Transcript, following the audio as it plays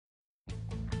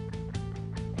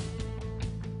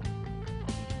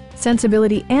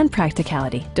Sensibility and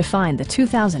practicality define the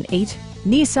 2008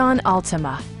 Nissan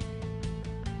Altima.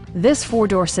 This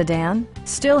four-door sedan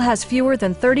still has fewer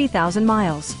than 30,000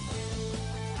 miles.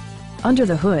 Under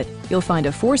the hood, you'll find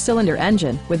a four-cylinder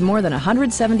engine with more than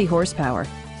 170 horsepower,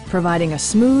 providing a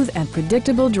smooth and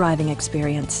predictable driving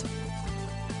experience.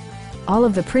 All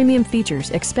of the premium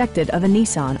features expected of a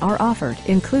Nissan are offered,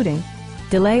 including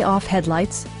delay-off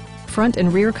headlights, front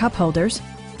and rear cup holders,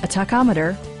 a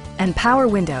tachometer, and power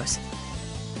windows.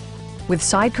 With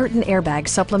side curtain airbags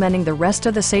supplementing the rest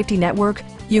of the safety network,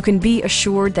 you can be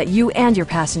assured that you and your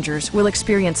passengers will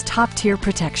experience top-tier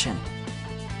protection.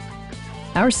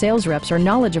 Our sales reps are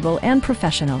knowledgeable and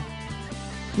professional.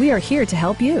 We are here to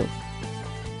help you.